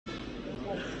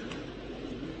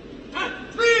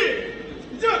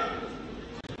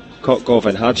Kotkov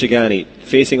and Harchegani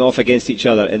facing off against each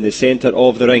other in the centre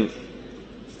of the ring.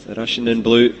 The Russian in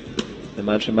blue, the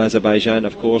man from Azerbaijan,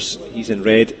 of course, he's in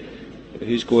red.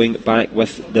 Who's going back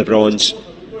with the bronze?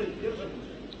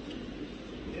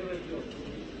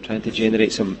 Trying to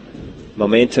generate some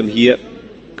momentum here.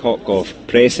 Kotkov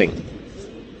pressing.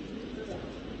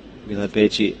 Milad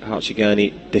BEIGI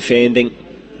HARCHEGANI defending.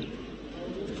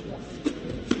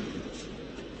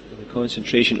 The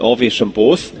concentration obvious from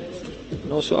both.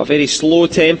 And also a very slow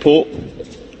tempo.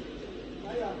 It's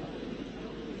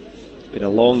been a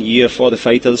long year for the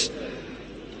fighters.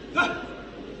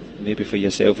 Maybe for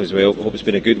yourself as well. I hope it's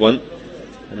been a good one.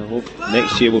 And I hope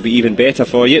next year will be even better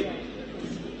for you.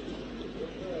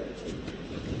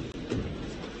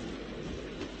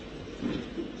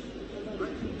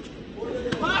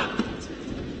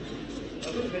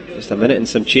 Just a minute and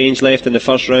some change left in the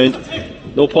first round.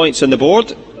 No points on the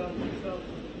board.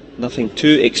 Nothing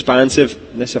too expansive.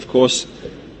 And this, of course,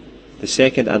 the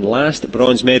second and last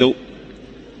bronze medal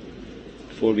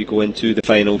before we go into the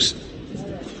finals.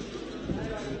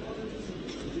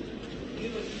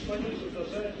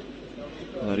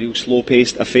 A real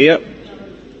slow-paced affair.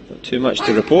 Not too much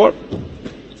to report.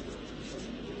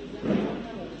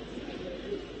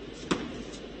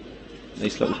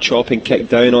 Nice little chopping kick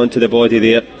down onto the body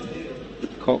there.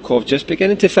 Kotkov just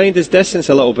beginning to find his distance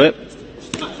a little bit.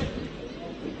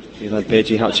 Milad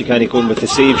BEIGI HARCHEGANI going with the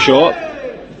save shot.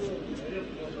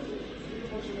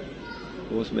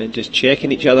 Both men just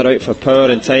checking each other out for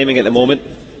power and timing at the moment.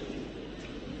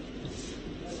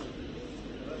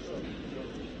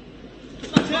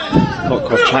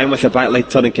 Kotkov trying with the back leg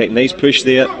turning kick. Nice push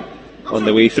there on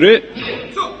the way through.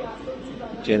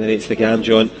 Generates the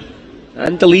Gamjon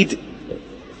and the lead.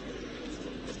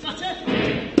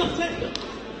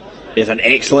 There's an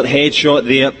excellent headshot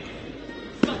there.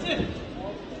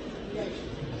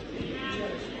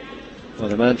 Well,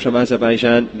 the man from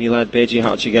Azerbaijan, Milad BEIGI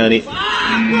HARCHEGANI,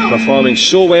 performing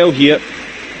so well here.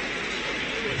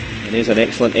 And there's an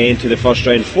excellent end to the first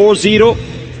round. 4-0.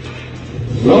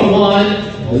 Round 1,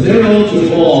 0-4.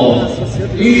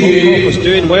 Kotkov was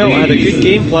doing well, had a good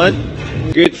game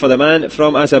plan. Good for the man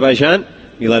from Azerbaijan,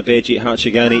 Milad BEIGI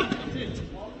HARCHEGANI.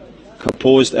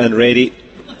 Composed and ready.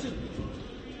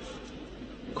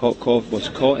 Kotkov was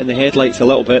caught in the headlights a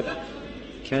little bit.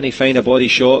 Can he find a body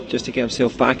shot just to get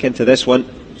himself back into this one?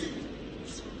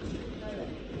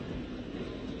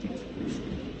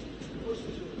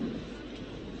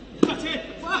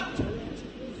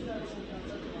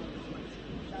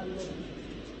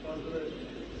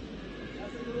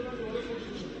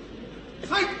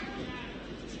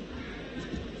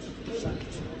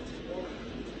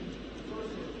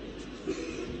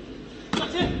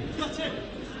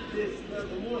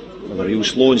 A real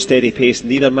slow and steady pace.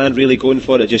 Neither man really going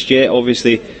for it just yet,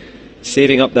 obviously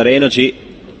saving up their energy.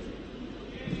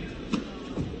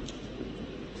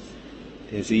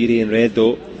 The Azeri in red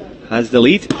though has the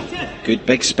lead. Good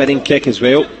big spinning kick as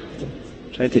well,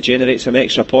 trying to generate some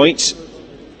extra points.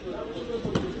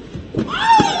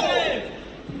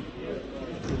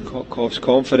 Kotkov's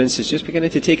confidence is just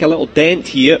beginning to take a little dent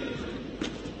here.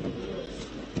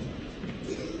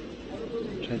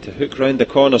 To hook round the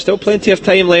corner. Still plenty of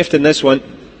time left in this one.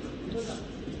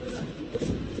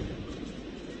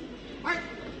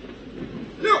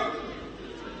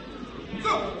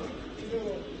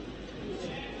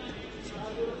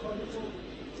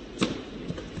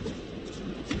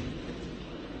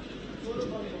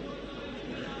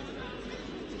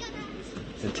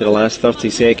 Into the last 30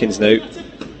 seconds now.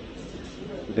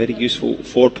 Very useful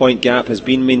 4-point gap has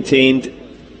been maintained.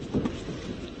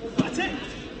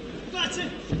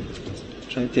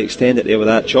 Trying to extend it there with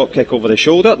that chop kick over the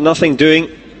shoulder. Nothing doing.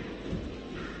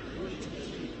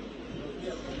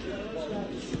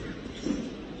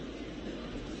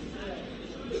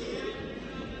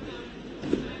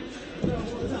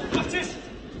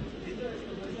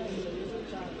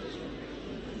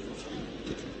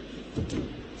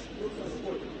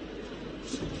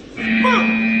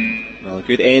 Well, a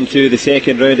good end to the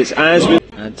second round. It's AZE.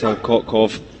 Anton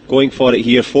KOTKOV going for it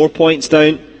here. 4 points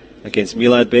down against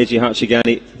Milad BEIGI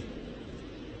HARCHEGANI.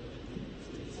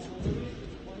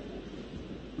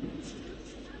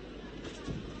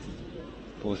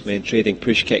 Both men trading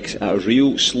push kicks at a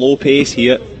real slow pace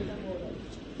here.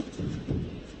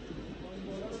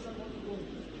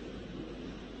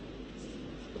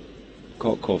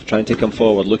 Kotkov trying to come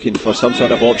forward, looking for some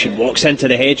sort of option. Walks into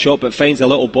the head shot but finds a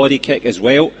little body kick as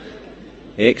well.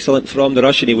 Excellent from the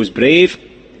Russian. He was brave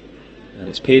and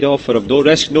it's paid off for him. No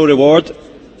risk, no reward.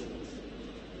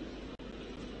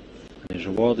 His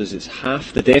reward is it's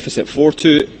half the deficit,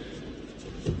 4-2.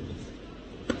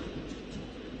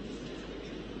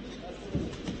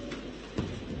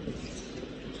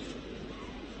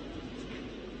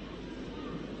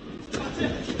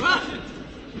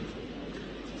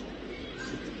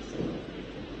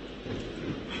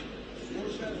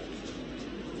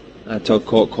 Anton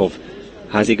KOTKOV.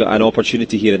 Has he got an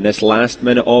opportunity here in this last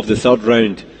minute of the third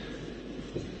round?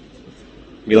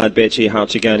 Milad BEIGI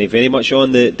HARCHEGANI very much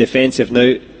on the defensive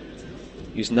now,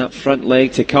 using that front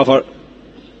leg to cover.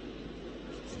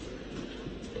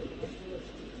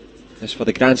 This for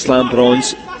the Grand Slam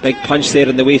bronze. Big punch there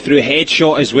on the way through,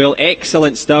 headshot as well,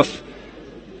 excellent stuff.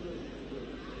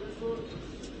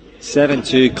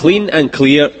 7-2, clean and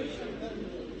clear.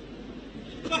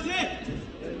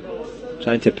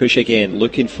 Trying to push again,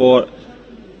 looking for,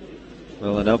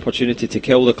 well, an opportunity to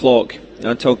kill the clock.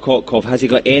 Anton KOTKOV, has he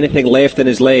got anything left in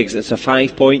his legs? It's a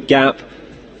 5-point gap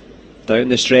down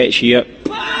the stretch here.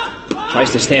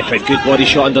 Tries to step in, good body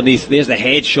shot underneath. There's the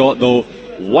headshot though,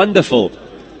 wonderful.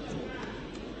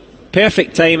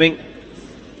 Perfect timing,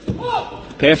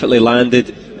 perfectly landed,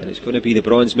 and it's going to be the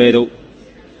bronze medal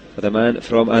for the man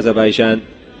from Azerbaijan.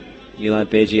 Milad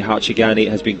BEIGI HARCHEGANI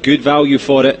has been good value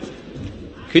for it.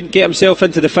 Couldn't get himself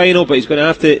into the final, but he's going to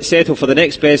have to settle for the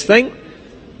next best thing.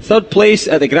 Third place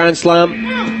at the Grand Slam,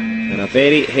 and a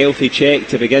very healthy check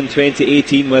to begin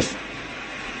 2018 with.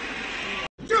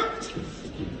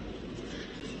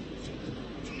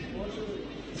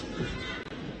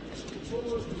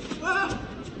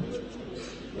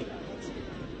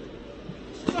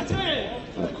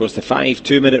 Of course, the 5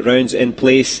 2-minute rounds in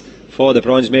place for the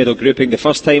bronze medal grouping, the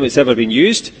first time it's ever been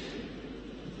used.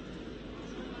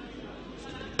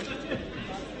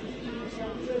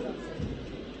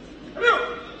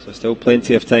 So still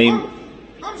plenty of time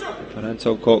for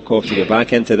Anton KOTKOV to get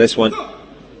back into this one.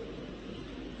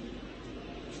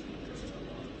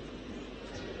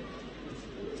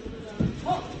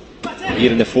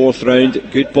 Here in the fourth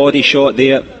round, good body shot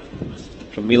there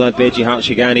from Milad BEIGI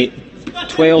HARCHEGANI.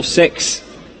 12-6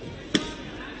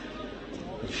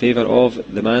 in favour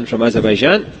of the man from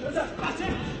Azerbaijan.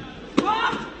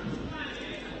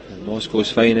 And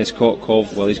Moscow's finest,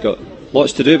 KOTKOV, well, he's got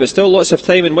lots to do, but still lots of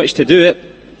time in which to do it.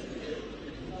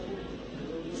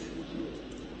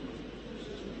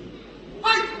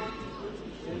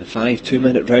 The 5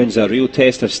 2-minute rounds are a real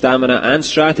test of stamina and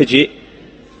strategy.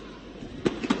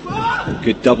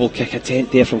 Good double kick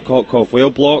attempt there from KOTKOV, well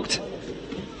blocked.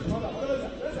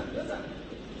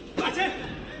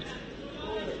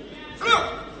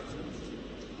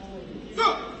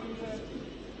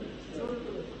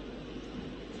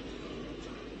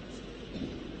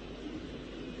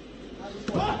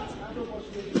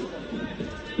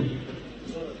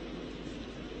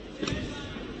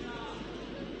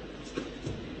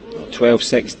 Oh,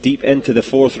 12-6 deep into the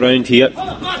fourth round here.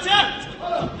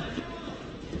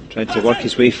 Trying to work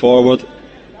his way forward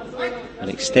and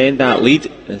extend that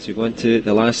lead as we go into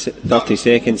the last 30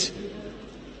 seconds.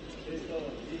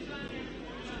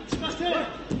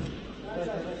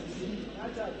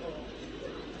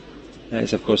 That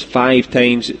is, of course, 5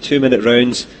 times 2-minute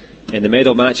rounds in the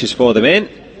medal matches for the men.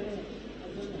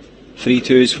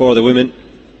 3-2s for the women.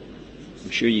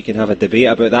 I'm sure you can have a debate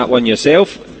about that one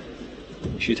yourself.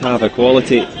 You should have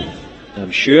equality, I'm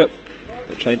sure,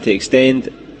 but trying to extend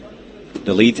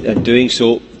the lead and doing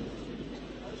so.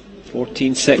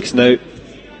 14-6 now.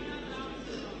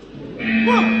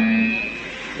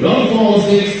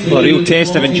 Well, a real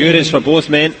test of endurance for both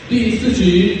men.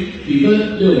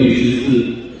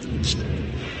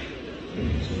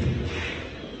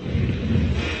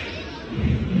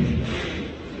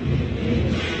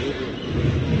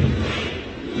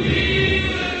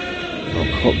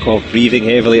 KOTKOV breathing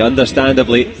heavily,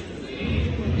 understandably.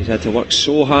 He's had to work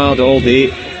so hard all day,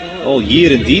 all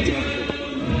year indeed.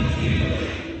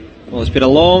 Well, it's been a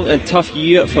long and tough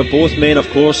year for both men, of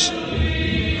course.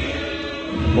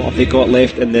 What have they got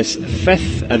left in this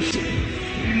fifth? And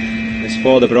it's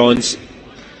for the bronze.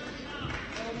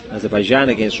 Azerbaijan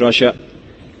against Russia.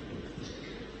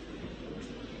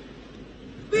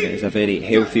 It is a very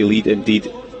healthy lead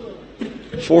indeed.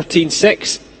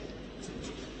 14-6.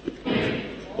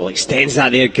 Well, extends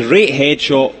that there. Great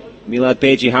headshot. Milad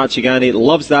BEIGI HARCHEGANI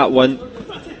loves that one.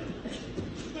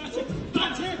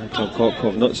 Anton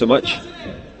KOTKOV not so much.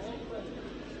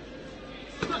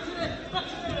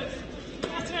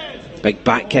 Big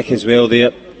back kick as well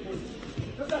there.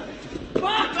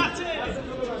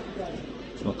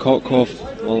 Well,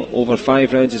 KOTKOV, well, over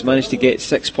 5 rounds, has managed to get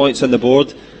 6 points on the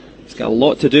board. It's got a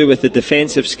lot to do with the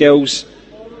defensive skills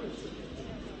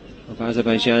of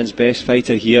Azerbaijan's best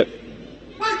fighter here.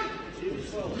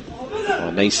 Oh,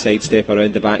 nice sidestep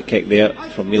around the back kick there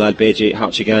from Milad BEIGI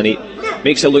HARCHEGANI.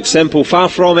 Makes it look simple, far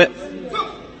from it.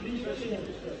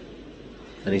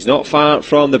 And he's not far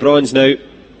from the bronze now.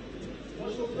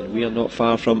 And we are not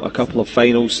far from a couple of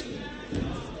finals.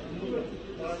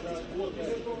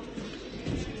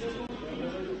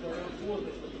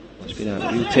 Been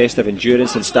a real test of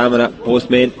endurance and stamina.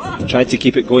 Both men tried to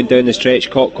keep it going down the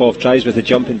stretch. Kotkov tries with the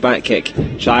jumping back kick,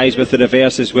 tries with the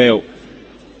reverse as well.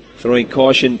 Throwing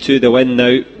caution to the wind now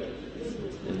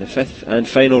in the fifth and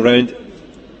final round.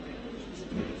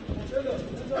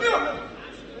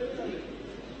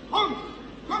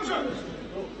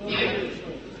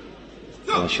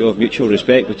 A show of mutual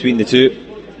respect between the two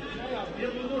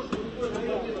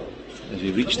as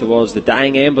we reach towards the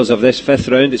dying embers of this fifth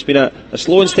round. It's been a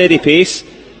slow and steady pace.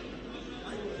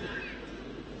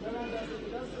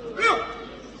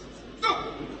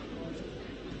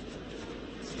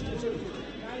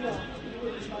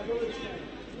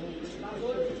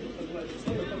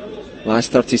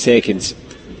 Last 30 seconds.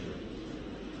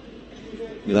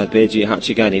 Milad BEIGI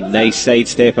HARCHEGANI, nice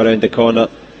sidestep around the corner.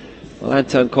 Well,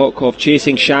 Anton KOTKOV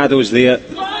chasing shadows there.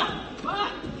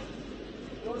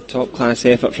 Top class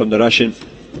effort from the Russian.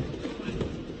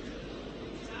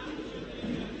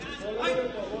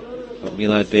 But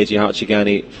Milad BEIGI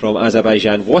HARCHEGANI from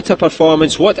Azerbaijan. What a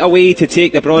performance, what a way to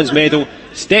take the bronze medal.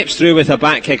 Steps through with a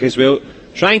back kick as well,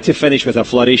 trying to finish with a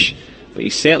flourish, but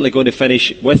he's certainly going to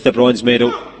finish with the bronze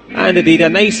medal. And indeed a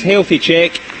nice healthy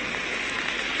check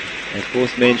as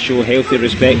both men show healthy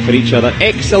respect for each other.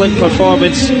 Excellent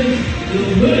performance.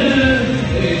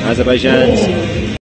 Azerbaijan's